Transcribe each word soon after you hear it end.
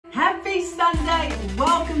Sunday.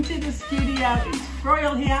 Welcome to the studio. It's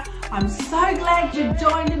Froyle here. I'm so glad you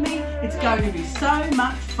joined me. It's going to be so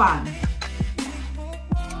much fun.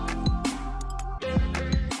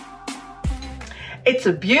 It's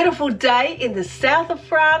a beautiful day in the south of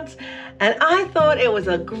France, and I thought it was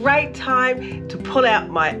a great time to pull out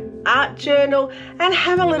my art journal and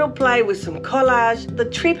have a little play with some collage. The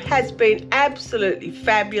trip has been absolutely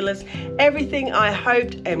fabulous. Everything I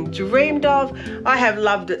hoped and dreamed of. I have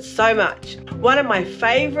loved it so much. One of my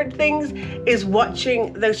favorite things is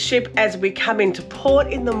watching the ship as we come into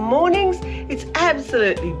port in the mornings. It's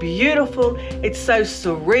absolutely beautiful. It's so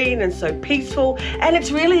serene and so peaceful, and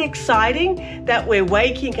it's really exciting that we're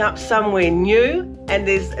waking up somewhere new and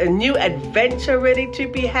there's a new adventure ready to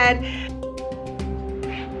be had.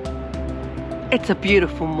 It's a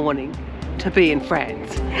beautiful morning to be in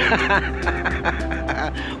France.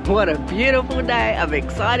 What a beautiful day of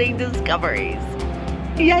exciting discoveries.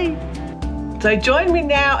 Yay! So join me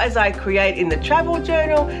now as I create in the travel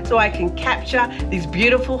journal so I can capture these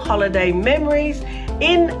beautiful holiday memories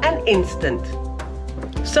in an instant.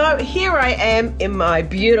 So here I am in my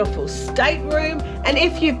beautiful stateroom, and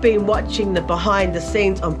if you've been watching the behind the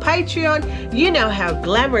scenes on Patreon, you know how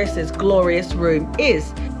glamorous this glorious room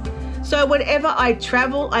is. So whenever I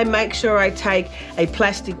travel, I make sure I take a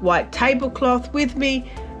plastic white tablecloth with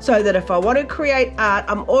me so that if I want to create art,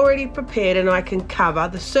 I'm already prepared and I can cover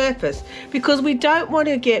the surface, because we don't want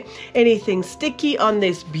to get anything sticky on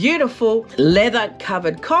this beautiful leather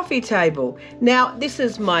covered coffee table. Now, this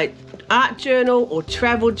is my art journal or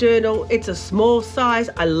travel journal. It's a small size.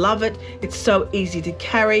 I love it. It's so easy to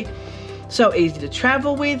carry, so easy to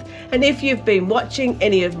travel with. And if you've been watching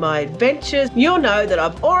any of my adventures, you'll know that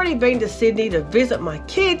I've already been to Sydney to visit my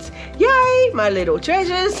kids. Yay, my little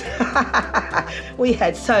treasures. We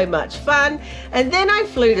had so much fun. And then I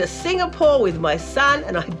flew to Singapore with my son,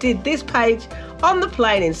 and I did this page on the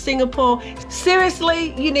plane in Singapore.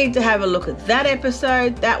 Seriously, you need to have a look at that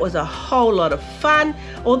episode. That was a whole lot of fun,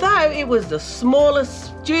 although it was the smallest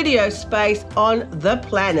studio space on the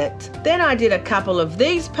planet. Then I did a couple of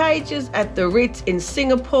these pages at the Ritz in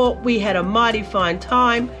Singapore. We had a mighty fine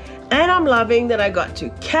time, and I'm loving that I got to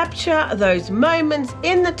capture those moments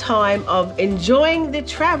in the time of enjoying the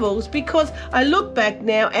travels, because I look back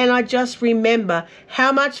now and I just remember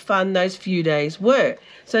how much fun those few days were.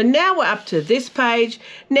 So now we're up to this page.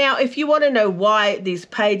 Now, if you want to know why these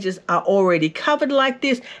pages are already covered like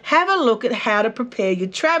this, have a look at how to prepare your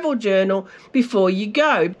travel journal before you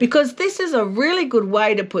go, because this is a really good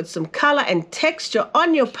way to put some color and texture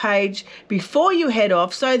on your page before you head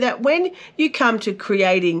off, so that when you come to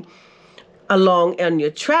creating along on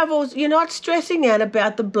your travels, you're not stressing out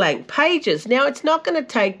about the blank pages. Now, it's not going to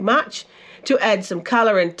take much to add some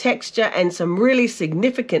color and texture and some really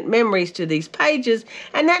significant memories to these pages,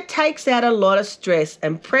 and that takes out a lot of stress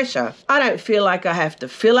and pressure. I don't feel like I have to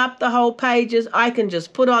fill up the whole pages. I can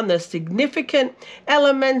just put on the significant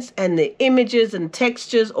elements and the images and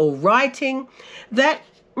textures or writing that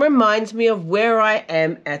reminds me of where I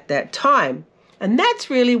am at that time. And that's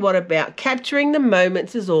really what about capturing the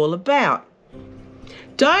moments is all about.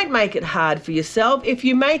 Don't make it hard for yourself. If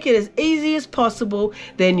you make it as easy as possible,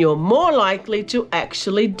 then you're more likely to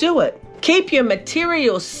actually do it. Keep your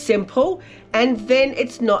materials simple, and then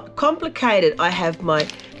it's not complicated. I have my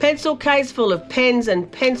pencil case full of pens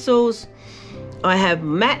and pencils. I have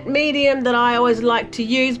matte medium that I always like to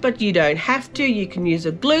use, but you don't have to. You can use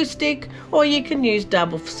a glue stick, or you can use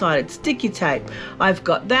double-sided sticky tape. I've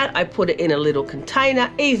got that. I put it in a little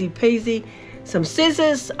container, easy peasy. Some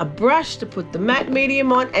scissors, a brush to put the matte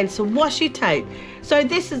medium on, and some washi tape. So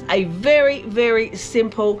this is a very, very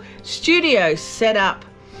simple studio setup,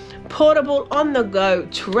 portable, on the go,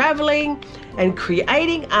 traveling and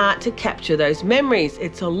creating art to capture those memories.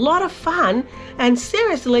 It's a lot of fun, and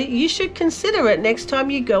seriously, you should consider it next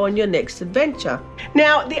time you go on your next adventure.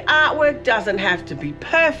 Now, the artwork doesn't have to be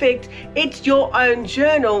perfect. It's your own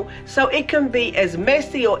journal, so it can be as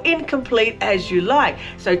messy or incomplete as you like.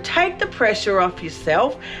 So take the pressure off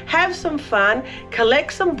yourself, have some fun,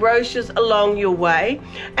 collect some brochures along your way,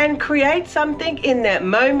 and create something in that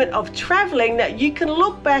moment of traveling that you can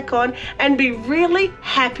look back on and be really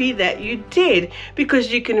happy that you did,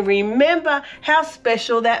 because you can remember how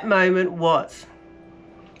special that moment was.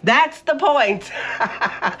 That's the point.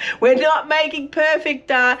 We're not making perfect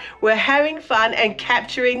art. We're having fun and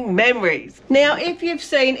capturing memories. Now, if you've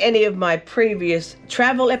seen any of my previous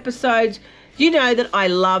travel episodes, You know that I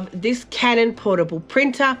love this Canon portable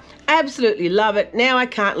printer. Absolutely love it. Now I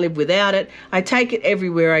can't live without it. I take it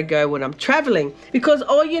everywhere I go when I'm traveling, because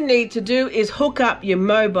all you need to do is hook up your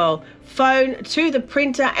mobile phone to the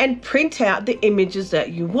printer and print out the images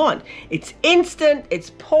that you want. It's instant,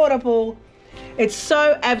 it's portable, it's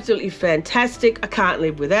so absolutely fantastic. I can't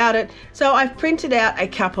live without it. So I've printed out a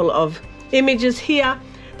couple of images here.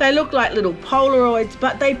 They look like little Polaroids,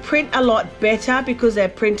 but they print a lot better because they're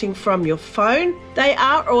printing from your phone. They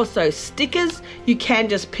are also stickers. You can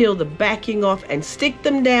just peel the backing off and stick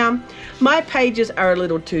them down. My pages are a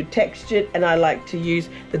little too textured and I like to use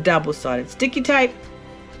the double-sided sticky tape.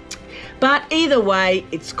 But either way,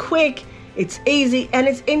 it's quick, it's easy, and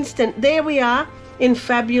it's instant. There we are in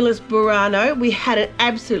fabulous Burano. We had an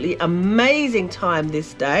absolutely amazing time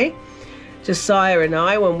this day. Josiah and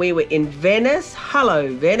I, when we were in Venice.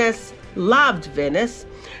 Hello, Venice. Loved Venice.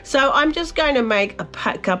 So I'm just going to make a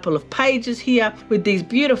couple of pages here with these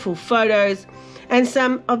beautiful photos and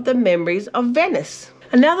some of the memories of Venice.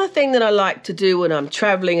 Another thing that I like to do when I'm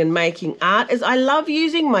traveling and making art is I love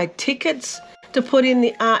using my tickets to put in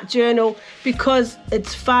the art journal, because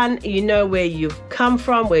it's fun. You know where you've come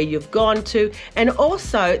from, where you've gone to, and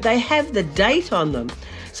also they have the date on them.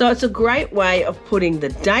 So it's a great way of putting the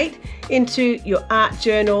date into your art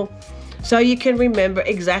journal so you can remember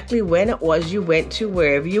exactly when it was you went to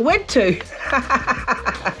wherever you went to.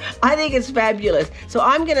 I think it's fabulous. So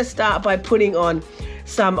I'm going to start by putting on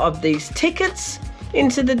some of these tickets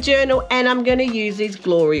into the journal, and I'm going to use these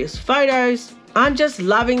glorious photos. I'm just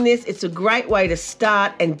loving this. It's a great way to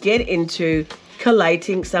start and get into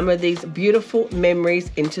collating some of these beautiful memories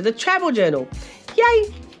into the travel journal.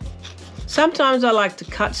 Yay! Sometimes I like to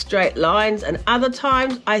cut straight lines, and other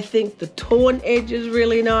times I think the torn edge is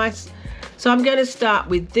really nice. So I'm going to start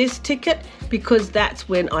with this ticket because that's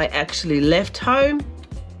when I actually left home.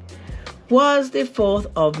 Was the 4th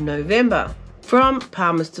of November. From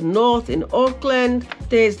Palmerston North in Auckland.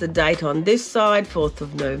 There's the date on this side, 4th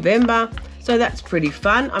of November. So that's pretty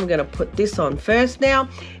fun. I'm going to put this on first now.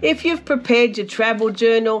 If you've prepared your travel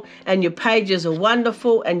journal and your pages are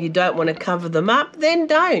wonderful and you don't want to cover them up, then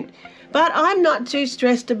don't. But I'm not too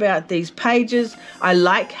stressed about these pages. I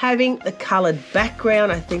like having the coloured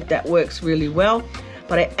background. I think that works really well.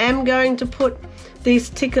 But I am going to put this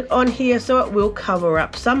ticket on here so it will cover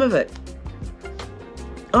up some of it.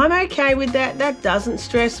 I'm okay with that. That doesn't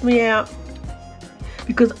stress me out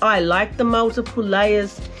because I like the multiple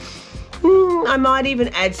layers. I might even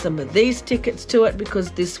add some of these tickets to it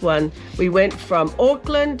because this one, we went from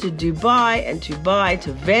Auckland to Dubai and Dubai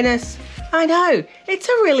to Venice. I know, it's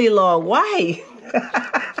a really long way.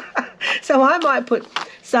 So I might put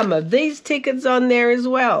some of these tickets on there as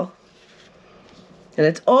well. And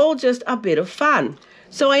it's all just a bit of fun.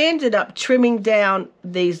 So I ended up trimming down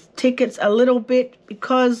these tickets a little bit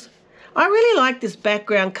because I really like this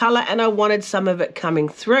background colour and I wanted some of it coming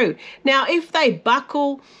through. Now, if they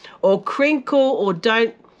buckle or crinkle or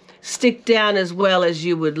don't stick down as well as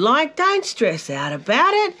you would like, don't stress out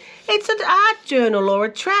about it. It's an art journal or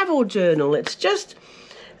a travel journal. It's just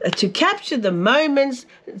to capture the moments.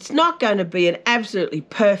 It's not going to be an absolutely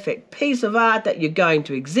perfect piece of art that you're going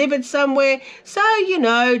to exhibit somewhere. So, you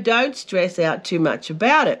know, don't stress out too much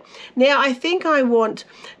about it. Now, I think I want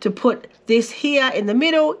to put this here in the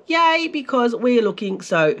middle. Yay, because we're looking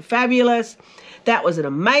so fabulous. That was an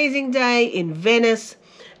amazing day in Venice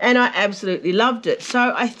and I absolutely loved it.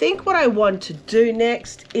 So I think what I want to do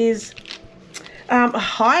next is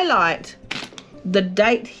highlight the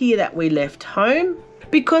date here that we left home,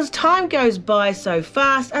 because time goes by so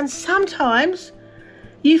fast and sometimes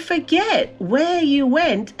you forget where you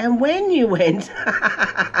went and when you went.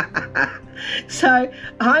 So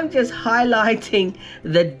I'm just highlighting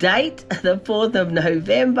the date, the 4th of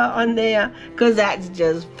November on there, because that's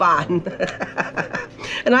just fun.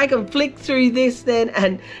 And I can flick through this then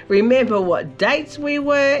and remember what dates we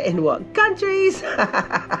were in what countries.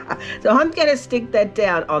 So I'm going to stick that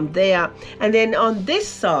down on there. And then on this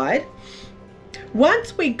side,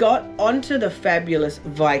 once we got onto the fabulous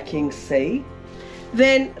Viking Sea,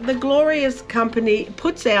 then the glorious company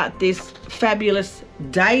puts out this fabulous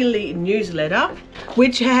daily newsletter,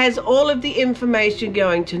 which has all of the information you're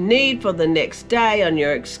going to need for the next day on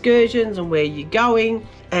your excursions and where you're going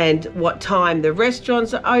and what time the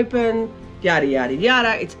restaurants are open, yada, yada,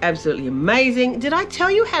 yada. It's absolutely amazing. Did I tell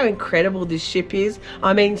you how incredible this ship is?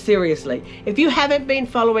 I mean, seriously, if you haven't been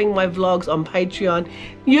following my vlogs on Patreon,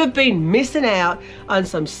 you've been missing out on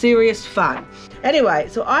some serious fun. Anyway,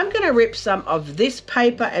 so I'm going to rip some of this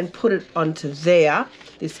paper and put it onto there,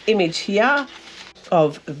 this image here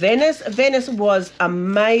of Venice. Venice was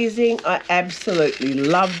amazing. I absolutely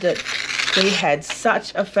loved it. We had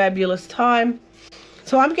such a fabulous time.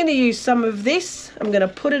 So I'm going to use some of this. I'm going to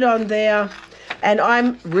put it on there. And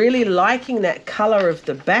I'm really liking that color of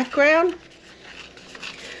the background.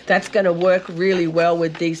 That's going to work really well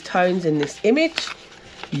with these tones in this image.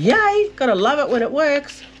 Yay! Gotta love it when it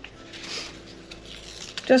works.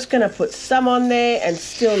 Just going to put some on there and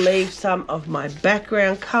still leave some of my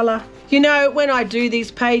background color. You know, when I do these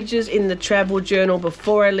pages in the travel journal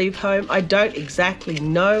before I leave home, I don't exactly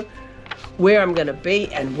know where I'm going to be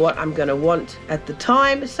and what I'm going to want at the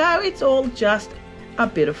time. So it's all just a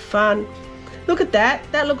bit of fun. Look at that.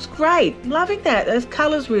 That looks great. Loving that. Those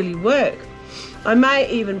colors really work. I may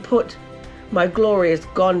even put my glorious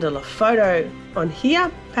gondola photo on here,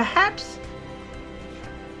 perhaps.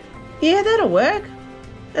 Yeah, that'll work.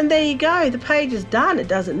 And there you go. The page is done. It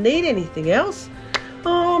doesn't need anything else.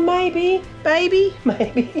 Oh, maybe, baby,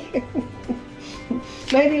 maybe.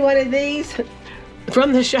 Maybe one of these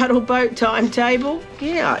from the shuttle boat timetable.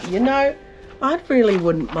 Yeah, you know, I really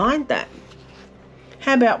wouldn't mind that.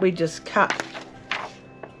 How about we just cut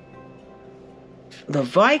the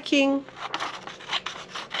Viking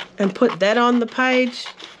and put that on the page.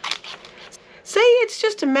 See, it's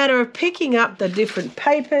just a matter of picking up the different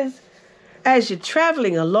papers as you're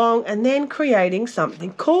traveling along and then creating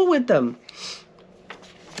something cool with them.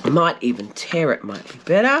 I might even tear it, might be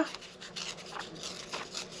better.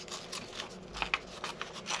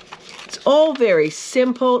 It's all very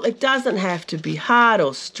simple. It doesn't have to be hard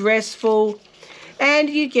or stressful. And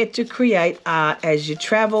you get to create art as you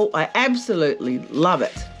travel. I absolutely love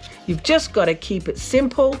it. You've just got to keep it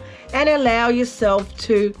simple and allow yourself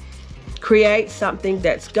to create something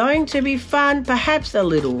that's going to be fun, perhaps a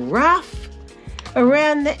little rough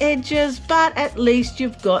around the edges, but at least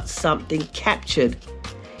you've got something captured.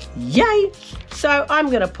 Yay! So I'm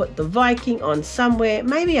going to put the Viking on somewhere,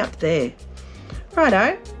 maybe up there.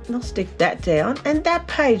 Righto, and I'll stick that down and that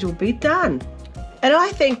page will be done. And I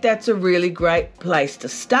think that's a really great place to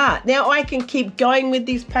start. Now I can keep going with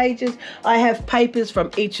these pages. I have papers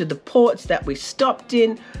from each of the ports that we stopped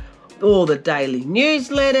in, all the daily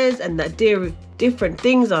newsletters and the different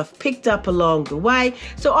things I've picked up along the way.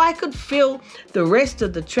 So I could fill the rest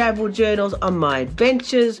of the travel journals on my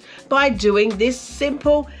adventures by doing this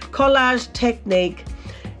simple collage technique,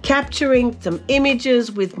 capturing some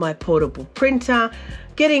images with my portable printer,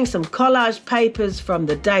 getting some collage papers from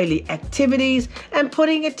the daily activities and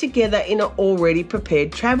putting it together in an already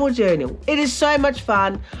prepared travel journal. It is so much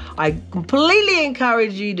fun. I completely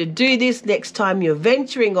encourage you to do this next time you're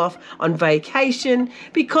venturing off on vacation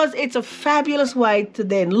because it's a fabulous way to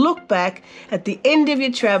then look back at the end of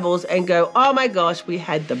your travels and go, oh my gosh, we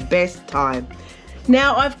had the best time.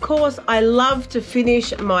 Now, of course, I love to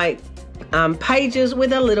finish my pages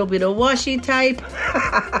with a little bit of washi tape.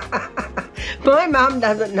 My mum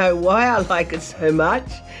doesn't know why I like it so much.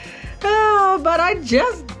 Oh, but I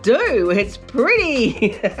just do. It's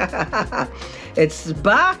pretty. It's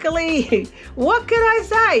sparkly. What can I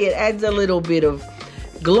say? It adds a little bit of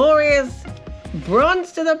glorious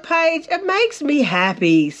bronze to the page. It makes me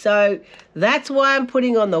happy. So that's why I'm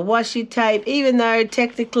putting on the washi tape, even though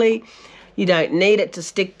technically you don't need it to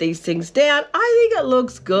stick these things down. I think it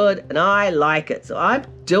looks good and I like it. So I'm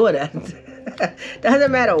doing it.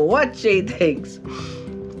 Doesn't matter what she thinks.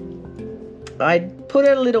 I put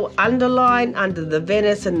a little underline under the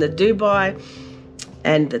Venice and the Dubai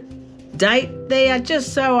and the date there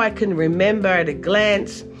just so I can remember at a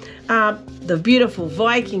glance. The beautiful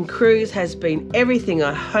Viking cruise has been everything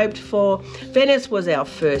I hoped for. Venice was our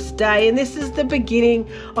first day and this is the beginning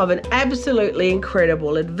of an absolutely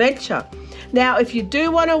incredible adventure. Now, if you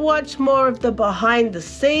do want to watch more of the behind the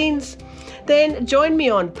scenes, then join me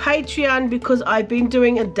on Patreon because I've been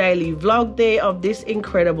doing a daily vlog there of this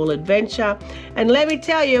incredible adventure. And let me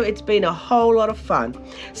tell you, it's been a whole lot of fun.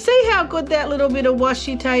 See how good that little bit of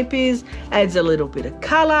washi tape is? Adds a little bit of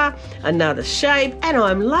color, another shape, and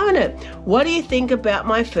I'm loving it. What do you think about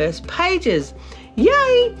my first pages?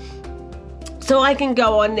 Yay! So I can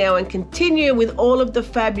go on now and continue with all of the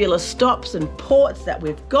fabulous stops and ports that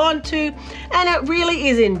we've gone to, and it really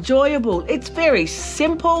is enjoyable. It's very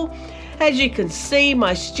simple. As you can see,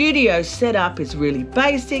 my studio setup is really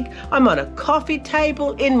basic. I'm on a coffee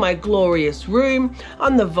table in my glorious room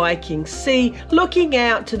on the Viking Sea, looking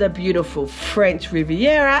out to the beautiful French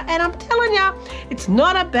Riviera, and I'm telling you, it's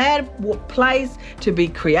not a bad place to be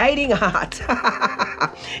creating art.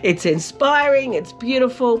 It's inspiring, it's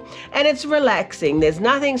beautiful, and it's relaxing. There's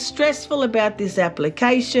nothing stressful about this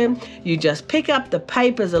application. You just pick up the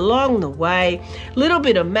papers along the way, little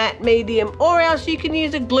bit of matte medium, or else you can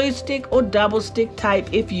use a glue stick or double stick tape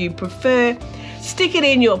if you prefer. Stick it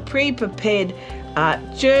in your pre-prepared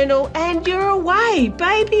journal, and you're away,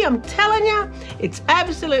 baby. I'm telling you, it's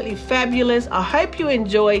absolutely fabulous. I hope you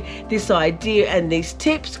enjoy this idea and these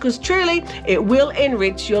tips, because truly it will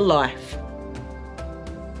enrich your life.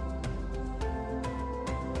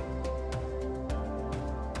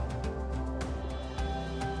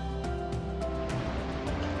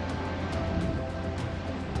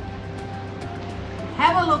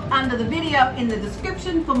 Have a look under the video in the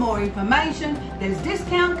description for more information. There's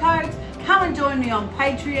discount codes. Come and join me on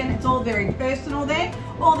Patreon. It's all very personal there.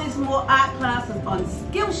 Or there's more art classes on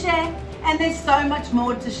Skillshare, and there's so much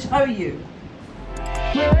more to show you.